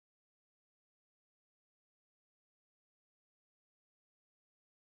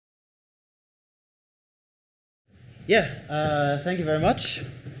Thank you very much.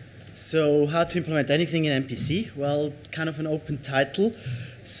 So, how to implement anything in MPC? Well, kind of an open title.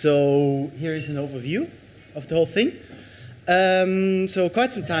 So, here is an overview of the whole thing. So,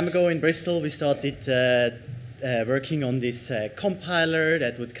 quite some time ago in Bristol, we started working on this compiler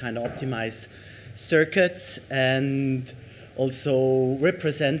that would kind of optimize circuits and also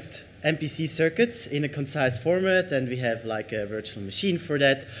represent MPC circuits in a concise format, and we have like a virtual machine for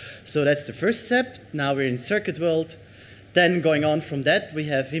that. So that's the first step. Now we're in circuit world. Then going on from that, we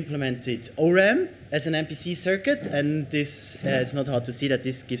have implemented ORAM as an MPC circuit, and this it's not hard to see that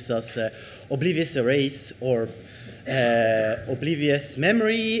this gives us oblivious arrays or oblivious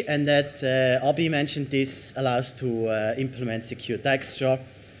memory, and that Abi mentioned this allows to implement secure Dijkstra.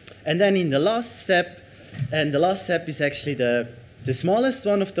 And then in the last step, and the last step is actually the smallest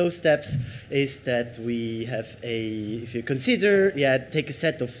one of those steps, is that we have if you consider, take a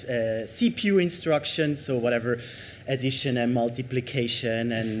set of CPU instructions, so whatever addition and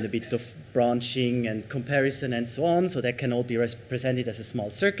multiplication and a bit of branching and comparison and so on, so that can all be represented as a small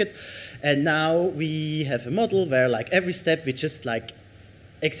circuit. And now we have a model where like every step we just like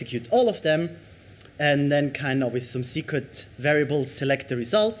execute all of them, and then kind of with some secret variables select the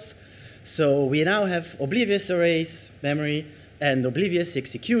results. So we now have oblivious arrays, memory, and oblivious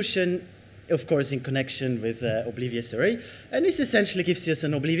execution, of course in connection with oblivious array. And this essentially gives us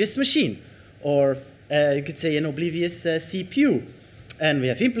an oblivious machine, or you could say an oblivious CPU. And we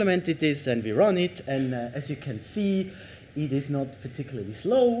have implemented this and we run it, and as you can see, it is not particularly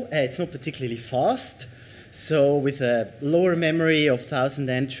slow, it's not particularly fast. So with a lower memory of 1,000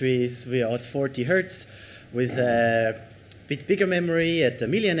 entries, we are at 40 Hertz. With a bit bigger memory at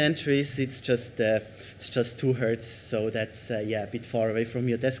 1,000,000 entries, it's just 2 Hertz. So that's a bit far away from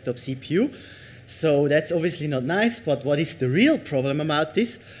your desktop CPU. So that's obviously not nice, but what is the real problem about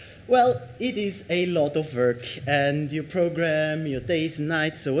this? Well, it is a lot of work, and you program your days and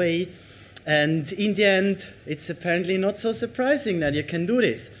nights away, and in the end, it's apparently not so surprising that you can do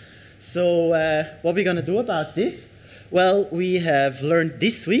this. So what are we going to do about this? Well, we have learned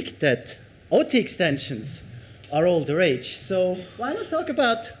this week that OT extensions are all the rage. So why not talk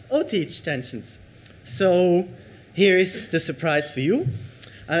about OT extensions? So here is the surprise for you.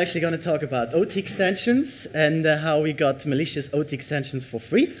 I'm actually going to talk about OT extensions and how we got malicious OT extensions for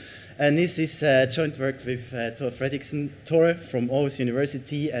free. And this is joint work with Tore Fredriksen from Aarhus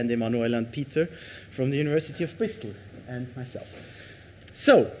University and Emanuel and Peter from the University of Bristol and myself.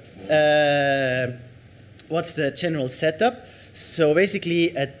 So what's the general setup? So basically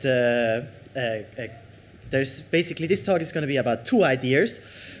this talk is going to be about two ideas.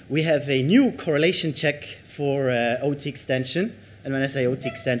 We have a new correlation check for OT extension. And when I say OT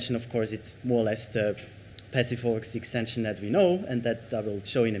extension, of course, it's more or less the passive OX extension that we know, and that I will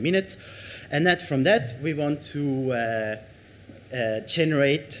show in a minute. And from that, we want to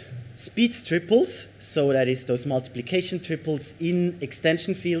generate speeds triples. So that is those multiplication triples in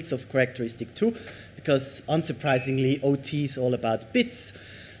extension fields of characteristic 2, because unsurprisingly, OT is all about bits.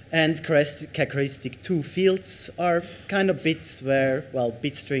 And characteristic 2 fields are kind of bits where, well,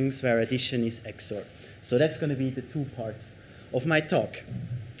 bit strings where addition is XOR. So that's going to be the two parts of my talk.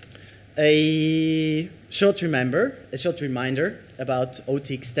 A short reminder about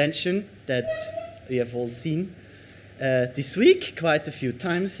OT extension that we have all seen this week quite a few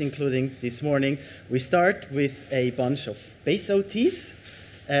times, including this morning. We start with a bunch of base OTs.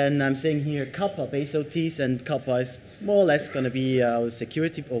 And I'm saying here kappa base OTs, and kappa is more or less going to be our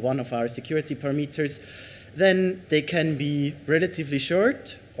security, or one of our security parameters. Then they can be relatively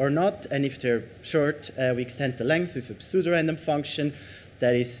short or not, and if they're short, we extend the length with a pseudorandom function.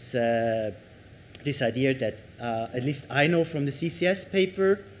 That is this idea that at least I know from the CCS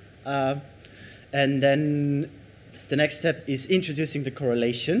paper. And then the next step is introducing the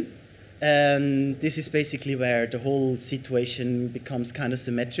correlation. And this is basically where the whole situation becomes kind of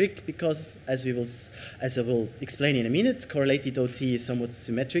symmetric, because as I will explain in a minute, correlated OT is somewhat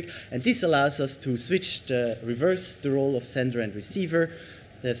symmetric, and this allows us to reverse the role of sender and receiver,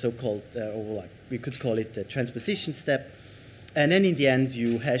 the so-called, we could call it the transposition step, and then in the end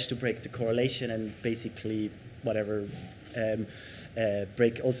you hash to break the correlation and basically whatever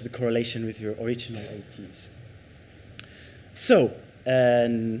break also the correlation with your original OTs. So.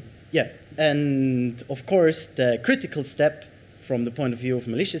 And of course, the critical step from the point of view of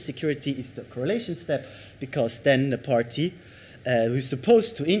malicious security is the correlation step, because then the party who's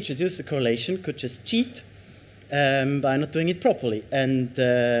supposed to introduce a correlation could just cheat by not doing it properly. And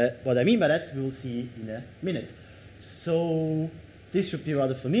what I mean by that, we will see in a minute. So this should be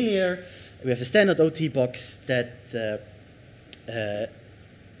rather familiar. We have a standard OT box that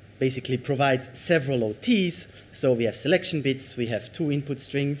basically provides several OTs. So we have selection bits, we have 2 input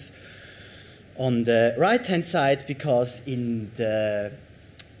strings. On the right-hand side, because in the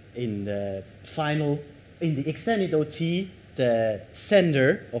extended OT, the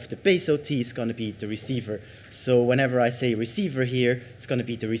sender of the base OT is going to be the receiver. So whenever I say receiver here, it's going to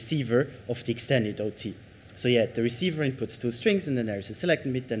be the receiver of the extended OT. So yeah, the receiver inputs 2 strings, and then there's a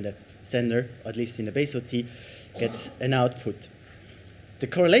selection bit, and the sender, at least in the base OT, gets an output. The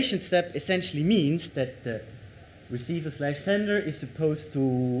correlation step essentially means that the receiver/sender is supposed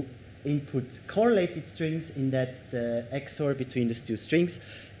to input correlated strings, in that the XOR between these 2 strings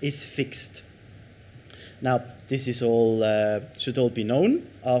is fixed. Now, this is all should all be known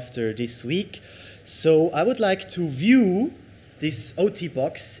after this week. So I would like to view this OT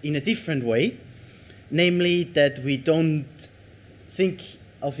box in a different way, namely that we don't think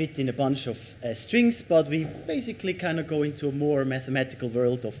of it in a bunch of strings, but we basically kind of go into a more mathematical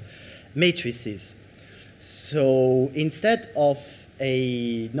world of matrices. So instead of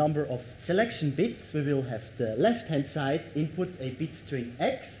a number of selection bits, we will have the left-hand side input a bit string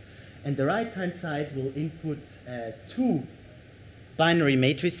x, and the right-hand side will input 2 binary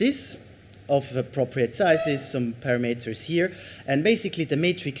matrices of appropriate sizes, some parameters here. And basically the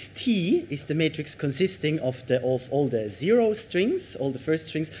matrix T is the matrix consisting of all the 0 strings, all the first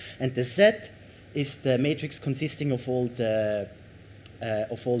strings, and the Z is the matrix consisting of all the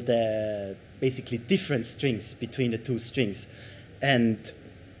basically different strings between the 2 strings. And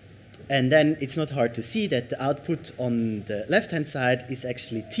then it's not hard to see that the output on the left-hand side is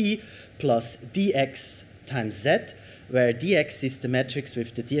actually T plus dx times Z, where dx is the matrix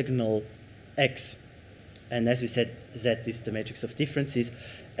with the diagonal x. And as we said, Z is the matrix of differences.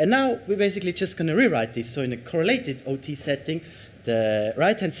 And now we're basically just going to rewrite this. So in a correlated OT setting, the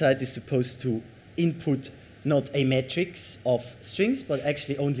right-hand side is supposed to input not a matrix of strings, but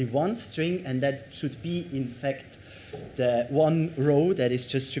actually only 1 string, and that should be, in fact, the 1 row that is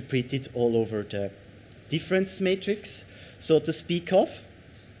just repeated all over the difference matrix, so to speak of.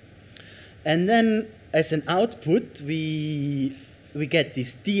 And then as an output, we get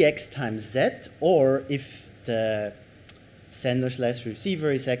this dx times z, or if the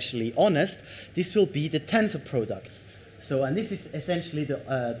sender/receiver is actually honest, this will be the tensor product. So, and this is essentially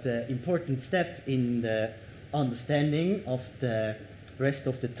the important step in the understanding of the rest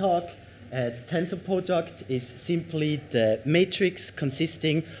of the talk. Tensor product is simply the matrix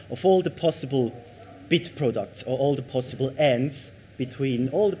consisting of all the possible bit products, or all the possible ends between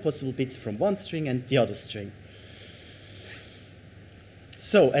all the possible bits from one string and the other string.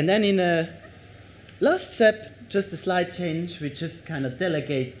 So, and then in a last step, just a slight change, we just kind of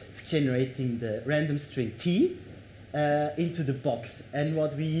delegate generating the random string t into the box. And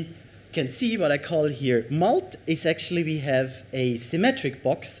what we can see, what I call here mult, is actually we have a symmetric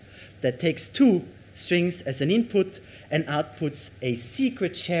box that takes 2 strings as an input and outputs a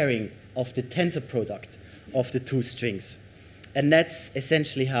secret sharing of the tensor product of the 2 strings. And that's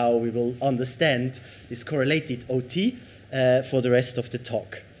essentially how we will understand this correlated OT for the rest of the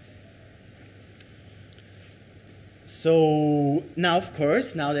talk. So now, of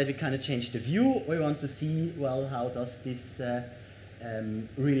course, now that we kind of changed the view, we want to see, well, how does this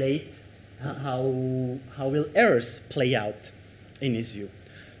relate? How will errors play out in this view?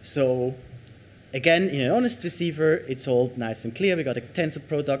 So again, in an honest receiver, it's all nice and clear. We got a tensor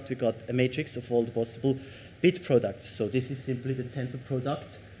product. We got a matrix of all the possible bit products. So this is simply the tensor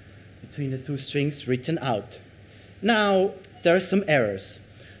product between the 2 strings written out. Now, there are some errors.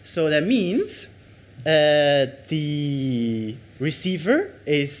 So that means the receiver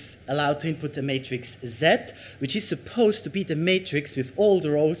is allowed to input a matrix Z, which is supposed to be the matrix with all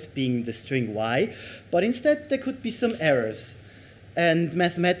the rows being the string Y, but instead there could be some errors. And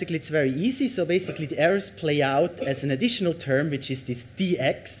mathematically it's very easy, so basically the errors play out as an additional term, which is this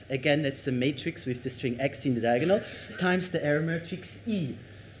dx, again that's a matrix with the string x in the diagonal, times the error matrix E.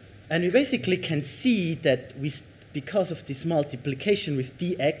 And we basically can see that because of this multiplication with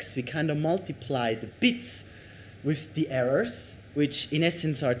dx, we kind of multiply the bits with the errors, which in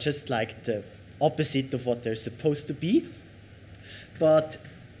essence are just like the opposite of what they're supposed to be. But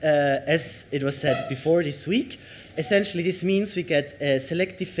as it was said before this week, essentially this means we get a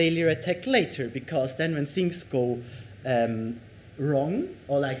selective failure attack later, because then when things go wrong,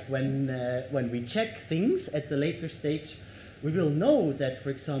 or like when we check things at the later stage, we will know that,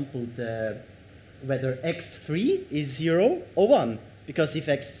 for example, whether x3 is 0 or 1, because if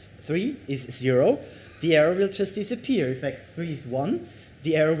x3 is 0, the error will just disappear. If x3 is 1,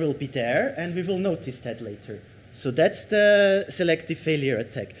 the error will be there, and we will notice that later. So that's the selective failure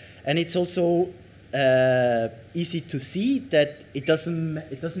attack. And it's also easy to see that it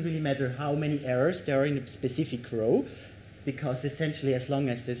doesn't really matter how many errors there are in a specific row, because essentially as long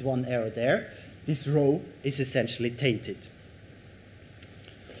as there's one error there, this row is essentially tainted.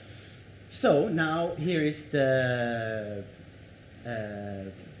 So now here is the,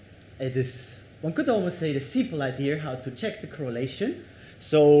 one could almost say the simple idea how to check the correlation.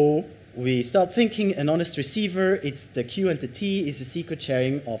 So we start thinking an honest receiver, it's the Q and the T is a secret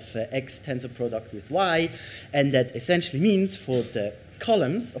sharing of X tensor product with Y, and that essentially means for the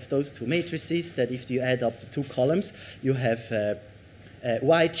columns of those two matrices that if you add up the two columns, you have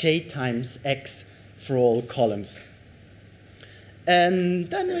Yj times X for all columns. And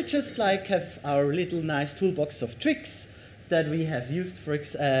then we just like have our little nice toolbox of tricks that we have used for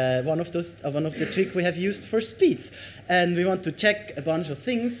one of the tricks we have used for speeds, and we want to check a bunch of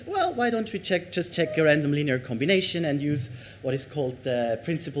things. Well, why don't we just check a random linear combination and use what is called the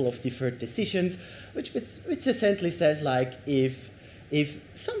principle of deferred decisions, which essentially says like if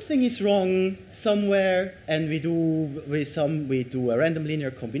something is wrong somewhere and we do a random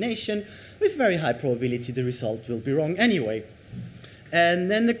linear combination, with very high probability the result will be wrong anyway.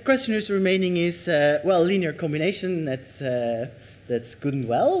 And then the question is remaining is, well, linear combination, that's good and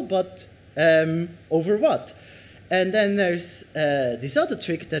well, but over what? And then there's this other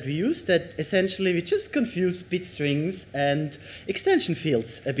trick that we use that essentially we just confuse bit strings and extension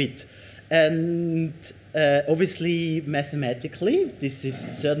fields a bit. And obviously, mathematically, this is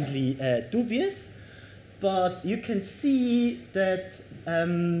certainly dubious, but you can see that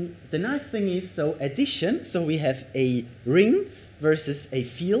the nice thing is, so addition, so we have a ring versus a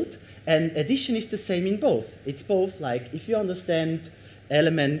field, and addition is the same in both. It's both like, if you understand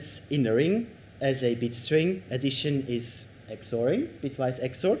elements in a ring as a bit string, addition is XORing, bitwise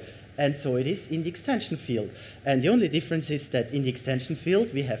XOR, and so it is in the extension field. And the only difference is that in the extension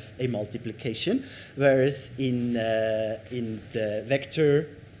field we have a multiplication, whereas in the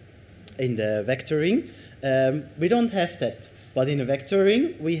vectoring we don't have that. But in a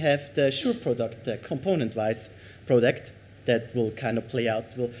vectoring we have the Schur product, the component-wise product, that will kind of play out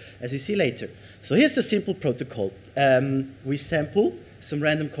as we see later. So here's the simple protocol. We sample some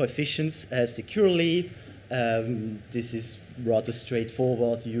random coefficients securely. This is rather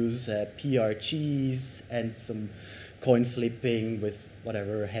straightforward. Use PRGs and some coin flipping with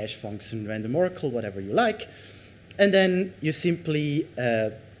whatever hash function, random oracle, whatever you like. And then you simply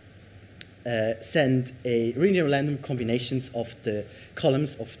send a linear random combinations of the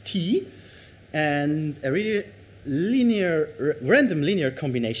columns of T, and a random linear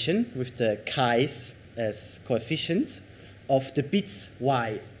combination with the chi's as coefficients of the bits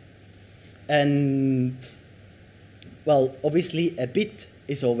Y. And well, obviously a bit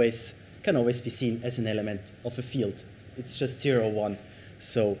can always be seen as an element of a field. It's just 0, 1,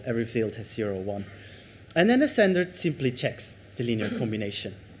 so every field has 0, 1. And then a sender simply checks the linear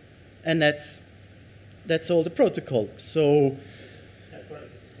combination. And that's all the protocol. So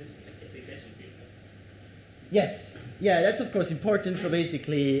yes, yeah, that's of course important. So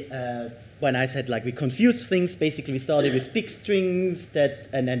basically, when I said like we confuse things, basically we started with big strings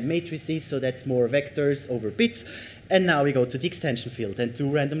and then matrices, so that's more vectors over bits, and now we go to the extension field and do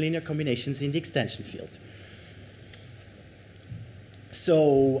random linear combinations in the extension field.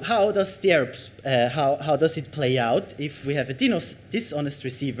 So how does how does it play out if we have a dishonest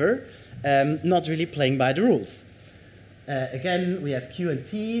receiver not really playing by the rules? Again, we have Q and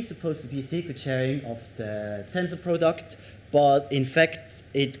T, supposed to be a secret sharing of the tensor product, but in fact,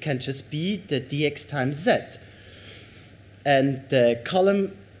 it can just be the dx times z. And the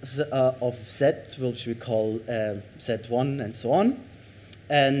columns of z, which we call z1 and so on.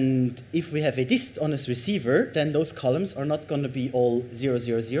 And if we have a dishonest receiver, then those columns are not going to be all 0,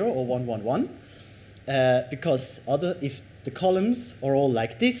 0, 0 or 1, 1, 1, because if the columns are all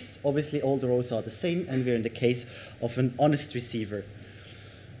like this, obviously all the rows are the same, and we're in the case of an honest receiver.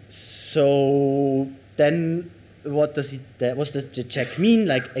 So then what does the check mean?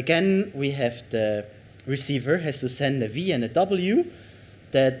 Like again, we have the receiver has to send a V and a W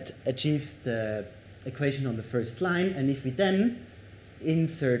that achieves the equation on the first line, and if we then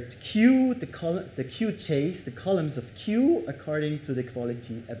insert Q, the Q chase, the columns of Q according to the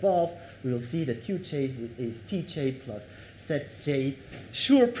equality above, we will see that Q chase is Tj plus Zj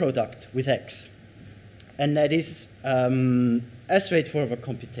Schur product with X. And that is a straightforward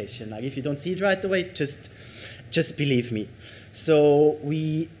computation. Like if you don't see it right away, just believe me. So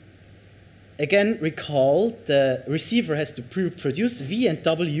we again recall the receiver has to produce V and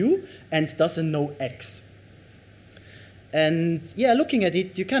W and doesn't know X. And yeah, looking at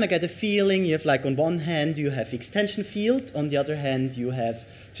it, you kind of get a feeling. You have like on one hand, you have extension field. On the other hand, you have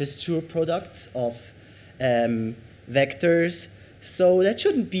just sure products of vectors. So that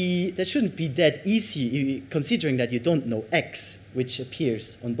shouldn't be that easy, considering that you don't know x, which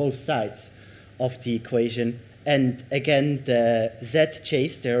appears on both sides of the equation. And again, the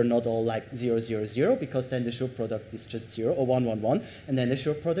zj's, they're not all like 0, 0, 0, because then the sure product is just 0, or 1, 1, 1, and then the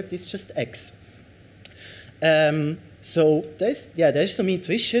sure product is just x. So there's some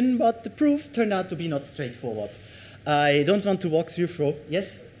intuition, but the proof turned out to be not straightforward. I don't want to walk through.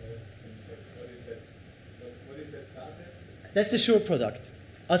 Yes? What is that started? That's the sure product.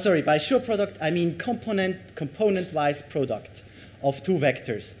 Oh, sorry, by sure product, I mean component-wise product of two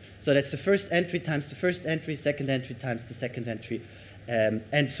vectors. So that's the first entry times the first entry, second entry times the second entry,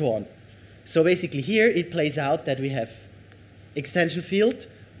 and so on. So basically here it plays out that we have extension field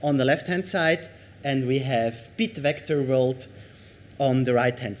on the left-hand side, and we have bit vector world on the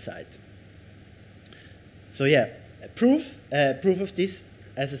right-hand side. So yeah, proof of this,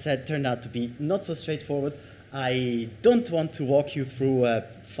 as I said, turned out to be not so straightforward. I don't want to walk you through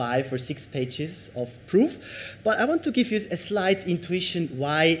 5 or 6 pages of proof, but I want to give you a slight intuition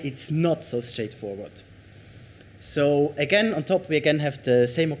why it's not so straightforward. So again, on top we again have the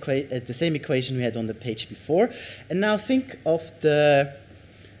same equation we had on the page before, and now think of the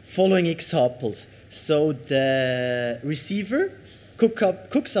following examples. So the receiver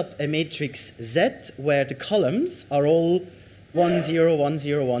cooks up a matrix Z where the columns are all 1, 0, 1,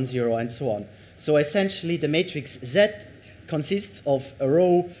 0, 1, 0, and so on. So essentially the matrix Z consists of a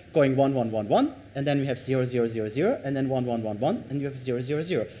row going 1, 1, 1, 1, and then we have 0, 0, 0, 0, and then 1, 1, 1, 1, and you have 0, 0,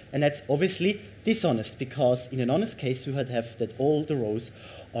 0. And that's obviously dishonest, because in an honest case we would have that all the rows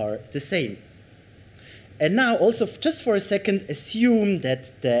are the same. And now also, just for a second, assume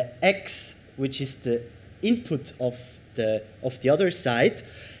that the x, which is the input of the other side,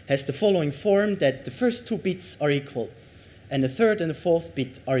 has the following form, that the first 2 bits are equal, and the third and the fourth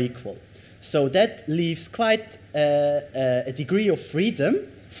bit are equal. So that leaves quite a degree of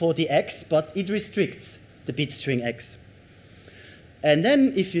freedom for the x, but it restricts the bit string x. And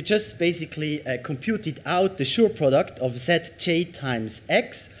then if you just basically compute it out, the sure product of zj times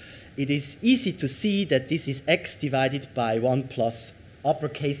x, it is easy to see that this is x divided by 1 plus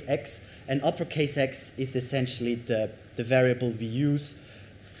uppercase x, and uppercase x is essentially the variable we use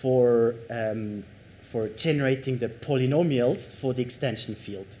for generating the polynomials for the extension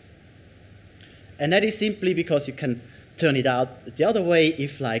field. And that is simply because you can turn it out the other way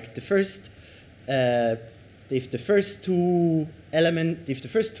if, like, the first two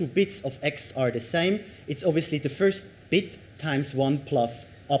bits of x are the same, it's obviously the first bit times 1 plus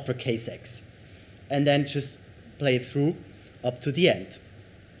uppercase x, and then just play it through up to the end.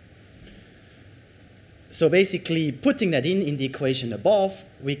 So basically, putting that in the equation above,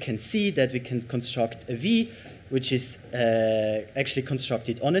 we can see that we can construct a v, which is actually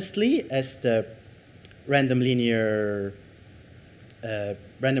constructed honestly as the random linear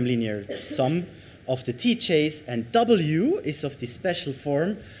sum of the tj's, and w is of the special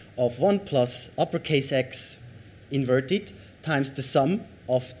form of 1 plus uppercase x inverted times the sum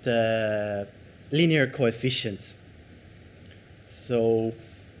of the linear coefficients. So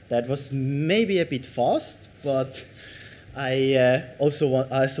that was maybe a bit fast, but I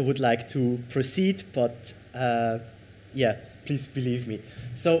also would like to proceed, but yeah, please believe me.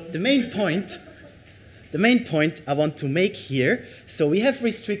 So the main point I want to make here, so we have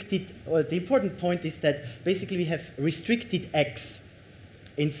restricted, or the important point is that basically we have restricted x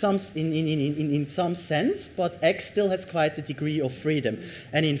in some sense, but x still has quite a degree of freedom.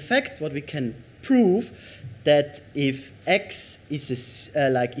 And in fact, what we can prove that if x is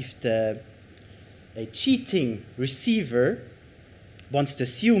a cheating receiver wants to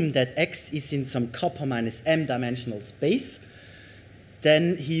assume that x is in some kappa minus m dimensional space,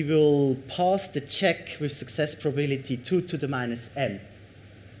 then he will pass the check with success probability 2 to the minus m.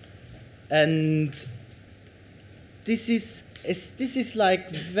 And this is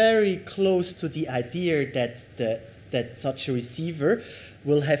like very close to the idea that such a receiver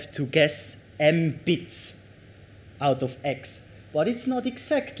will have to guess m bits out of x. But it's not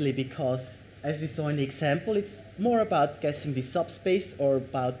exactly, because as we saw in the example, it's more about guessing the subspace or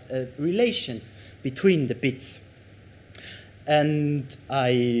about a relation between the bits. And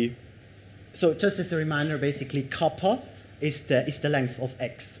so just as a reminder, basically kappa is the length of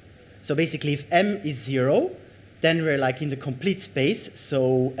x. So basically if m is 0, then we're like in the complete space.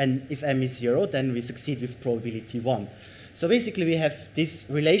 So, and if m is 0, then we succeed with probability 1. So basically we have this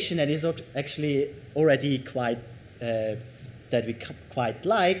relation that is actually already quite, that we quite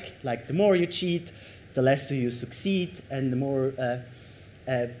like the more you cheat, the less you succeed, and the more,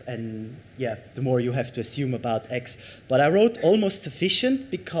 and yeah, the more you have to assume about x. But I wrote almost sufficient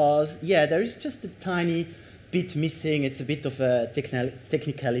because, yeah, there is just a tiny bit missing. It's a bit of a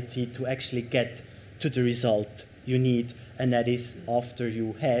technicality to actually get to the result you need, and that is after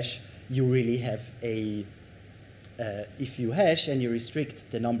you hash, you really have a, if you hash and you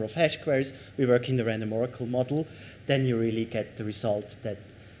restrict the number of hash queries, we work in the random oracle model, then you really get the result that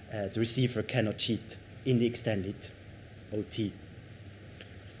the receiver cannot cheat in the extended OT.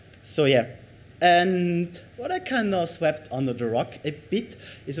 So yeah, and what I kind of swept under the rug a bit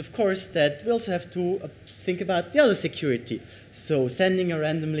is, of course, that we also have to think about the other security. So sending a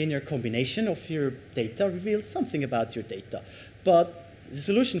random linear combination of your data reveals something about your data. But the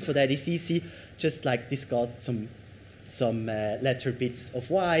solution for that is easy. Just like discard some letter bits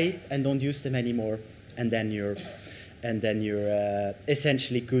of y and don't use them anymore, and then you're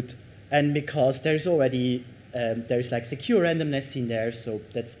essentially good. And because there's already there's like secure randomness in there, so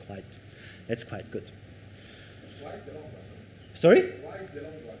that's quite good. Why is the long one? Sorry? Why is the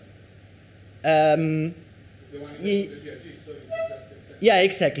long one? The one in the PRG, so it's just extend. Yeah,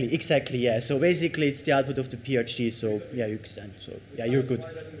 exactly. Yeah. So basically, it's the output of the PRG. So yeah, you extend. So yeah, you're good.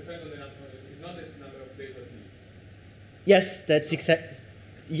 Why doesn't depend on the number? It's not the number of days at least. Yes, that's exact.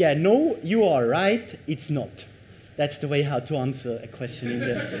 Yeah, no, you are right. It's not. That's the way how to answer a question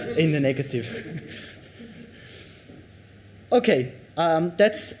in the negative. Okay,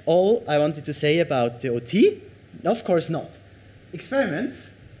 that's all I wanted to say about the OT. No, of course not.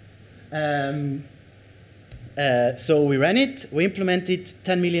 Experiments. So we ran it, we implemented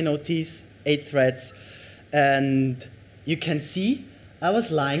 10 million OTs, 8 threads, and you can see I was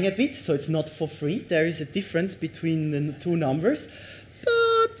lying a bit, so it's not for free. There is a difference between the two numbers,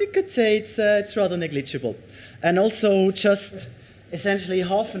 but you could say it's rather negligible. And also, just essentially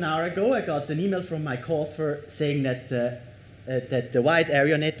half an hour ago, I got an email from my co-author saying that the wide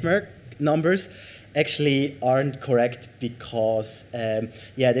area network numbers actually aren't correct because,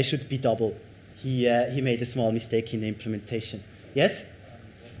 yeah, they should be double. He made a small mistake in the implementation. Yes? What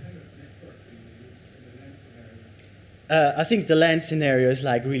kind of network do you use in the LAN scenario? I think the LAN scenario is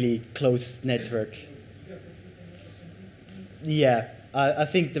like really close network. Yeah, I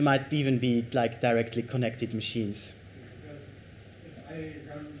think there might even be like directly connected machines. Because if I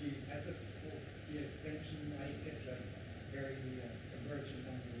run the asset for the extension, I get like very convergent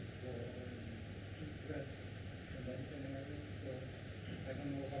numbers for 2 threads in that scenario. So I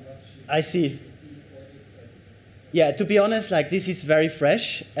don't know how much you I see. see for 8 threads. Yeah, to be honest, like this is very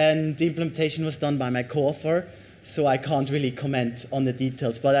fresh, and the implementation was done by my co-author, so I can't really comment on the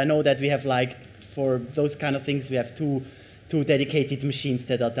details. But I know that we have like, for those kind of things, we have two dedicated machines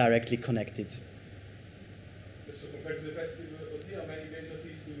that are directly connected. So compared to the passive OT, how many base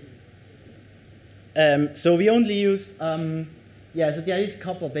OTs do you use? So we only use, yeah, so there is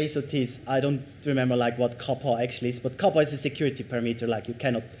kappa base OTs. I don't remember like what kappa actually is, but kappa is a security parameter. Like you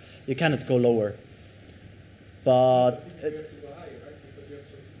cannot go lower. But You have to go higher, right? Because you have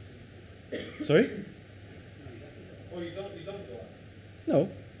so. sorry? Oh, you don't go higher. No.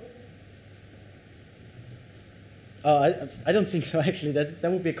 I don't think so, actually.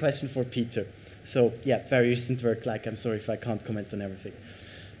 That would be a question for Peter. So, yeah, very recent work. Like, I'm sorry if I can't comment on everything.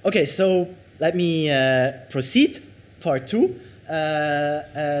 Okay, so let me proceed. Part 2,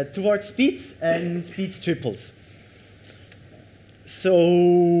 towards speeds and speeds triples.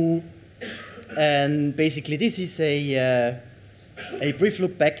 So, and basically, this is a brief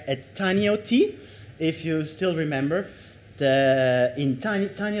look back at TinyOT. If you still remember, in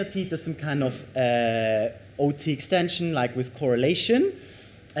TinyOT, there's some kind of OT extension, like with correlation,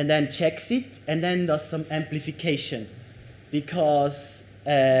 and then checks it, and then does some amplification. Because,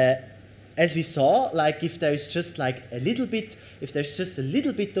 as we saw, like if there's just like a little bit, if there's just a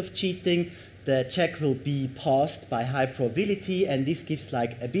little bit of cheating, the check will be passed by high probability, and this gives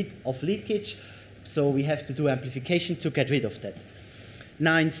like a bit of leakage. So we have to do amplification to get rid of that.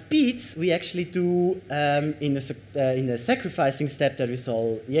 Now in speeds, we actually do in the sacrificing step that we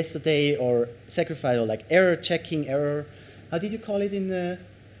saw yesterday, or sacrifice, or like error checking, how did you call it in the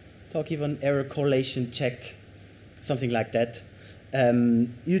talk? Even error correlation check, something like that.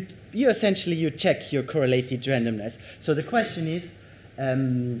 You essentially check your correlated randomness. So the question is,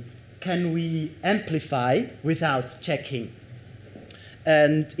 can we amplify without checking?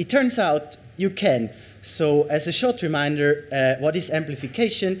 And it turns out you can. So as a short reminder, what is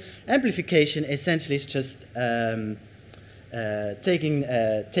amplification? Amplification essentially is just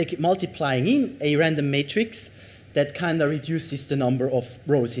multiplying in a random matrix that kind of reduces the number of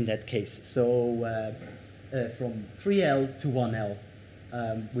rows in that case. So from 3L to 1L,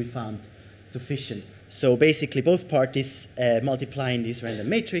 we found sufficient. So basically, both parties multiply in this random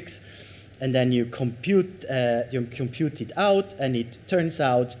matrix, and then you compute it out, and it turns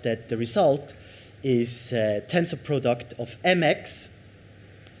out that the result is tensor product of mx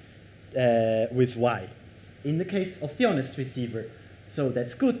with y. In the case of the honest receiver, so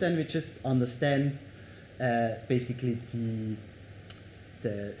that's good. Then we just understand basically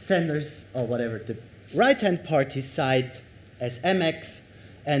the senders or whatever the right-hand party side as mx,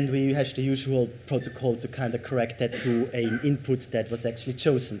 and we have the usual protocol to kind of correct that to an input that was actually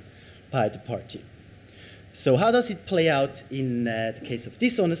chosen by the party. So how does it play out in the case of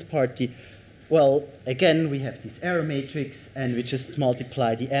this honest party? Well, again, we have this error matrix, and we just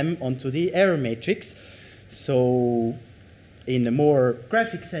multiply the m onto the error matrix. So in a more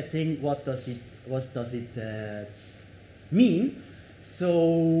graphic setting, what does it mean?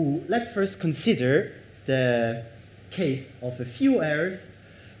 So let's first consider the case of a few errors.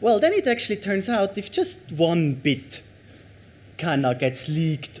 Well, then it actually turns out if just one bit kind of gets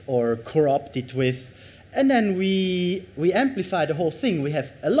leaked or corrupted with, and then we amplify the whole thing. We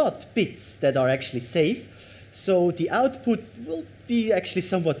have a lot of bits that are actually safe, so the output will be actually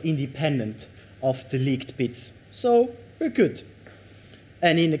somewhat independent of the leaked bits. So we're good.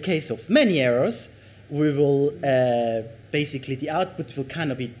 And in the case of many errors, we will basically the output will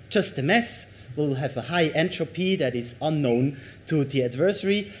kind of be just a mess. We'll have a high entropy that is unknown to the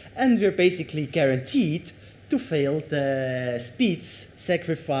adversary, and we're basically guaranteed to fail the speeds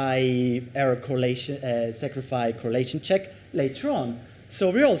sacrifice correlation check later on. So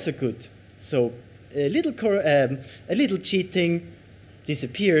we're also good. So a little cheating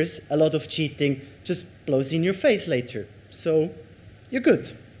disappears. A lot of cheating just blows in your face later. So you're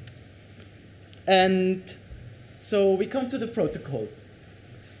good. And so we come to the protocol.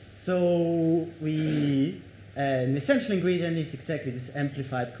 So an essential ingredient is exactly this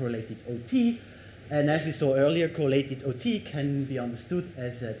amplified correlated OT. And as we saw earlier, correlated OT can be understood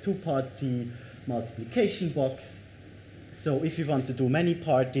as a two-party multiplication box. So if we want to do many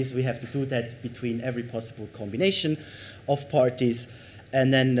parties, we have to do that between every possible combination of parties.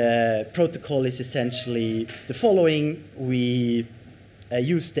 And then the protocol is essentially the following. We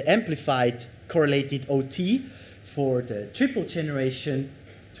use the amplified correlated OT for the triple generation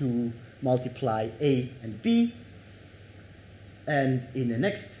to multiply A and B. And in the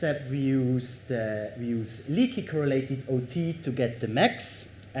next step, we use leaky correlated OT to get the max.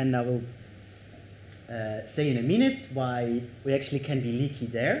 And I will say in a minute why we actually can be leaky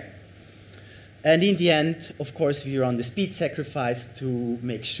there. And in the end, of course, we run the speed sacrifice to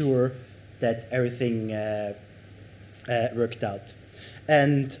make sure that everything worked out.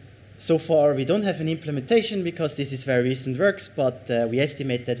 And so far, we don't have an implementation because this is very recent works, but we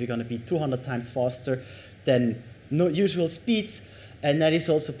estimate that we're going to be 200 times faster than usual speeds. And that is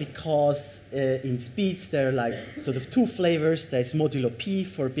also because in speeds, there are like sort of two flavors. There's modulo P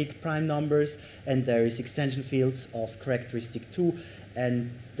for big prime numbers, and there is extension fields of characteristic 2.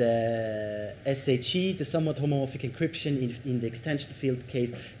 And the SHE, the somewhat homomorphic encryption in the extension field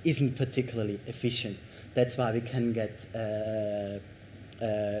case, isn't particularly efficient. That's why we can get a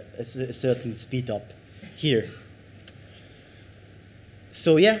certain speed up here.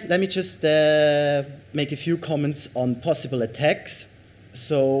 So yeah, let me just make a few comments on possible attacks.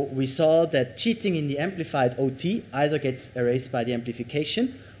 So we saw that cheating in the amplified OT either gets erased by the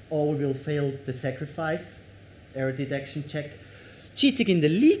amplification, or we will fail the sacrifice error detection check. Cheating in the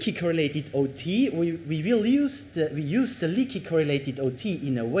leaky correlated OT, we use the leaky correlated OT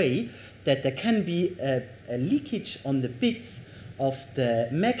in a way that there can be a leakage on the bits of the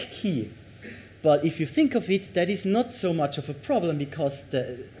MAC key. But if you think of it, that is not so much of a problem because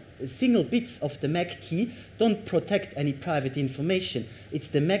the single bits of the MAC key don't protect any private information. It's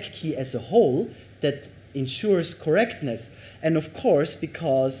the MAC key as a whole that ensures correctness. And of course,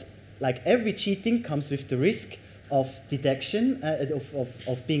 because like every cheating comes with the risk of detection,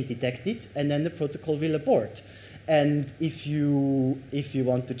 of being detected, and then the protocol will abort. And if you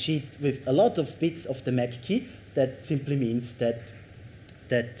want to cheat with a lot of bits of the MAC key, that simply means that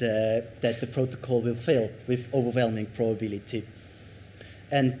the protocol will fail with overwhelming probability.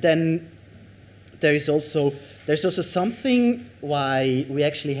 And then there's also something why we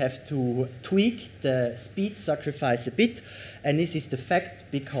actually have to tweak the speed sacrifice a bit, and this is the fact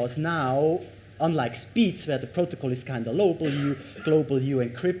because now, unlike speeds where the protocol is kind of global, you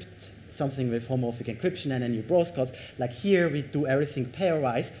encrypt something with homomorphic encryption and then you broadcast. Like here, we do everything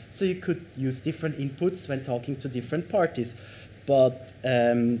pairwise, so you could use different inputs when talking to different parties. But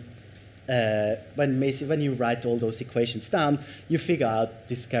when you write all those equations down, you figure out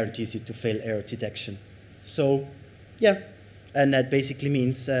this guarantees you to fail error detection. So, yeah, and that basically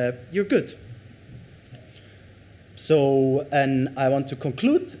means you're good. So, and I want to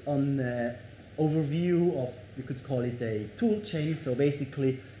conclude on an overview of, you could call it a tool chain. So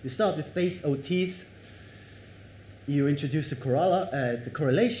basically, you start with base OTs. You introduce the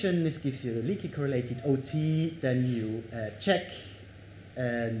correlation. This gives you a leaky correlated OT. Then you check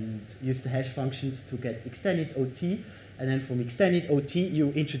and use the hash functions to get extended OT. And then from extended OT,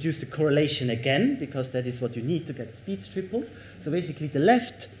 you introduce the correlation again, because that is what you need to get speed triples. So basically, the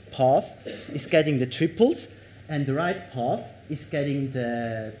left path is getting the triples, and the right path is getting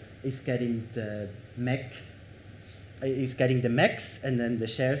the max, and then the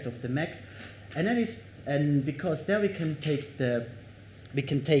shares of the max. And that is, and because there we can take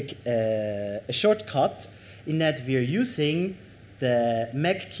a shortcut in that we're using the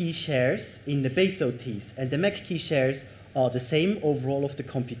MAC key shares in the base OTs, and the MAC key shares are the same overall of the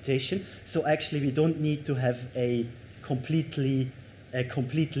computation. So actually, we don't need to have a completely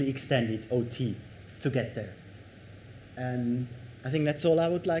extended OT to get there. And I think that's all I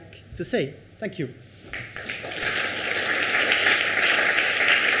would like to say. Thank you.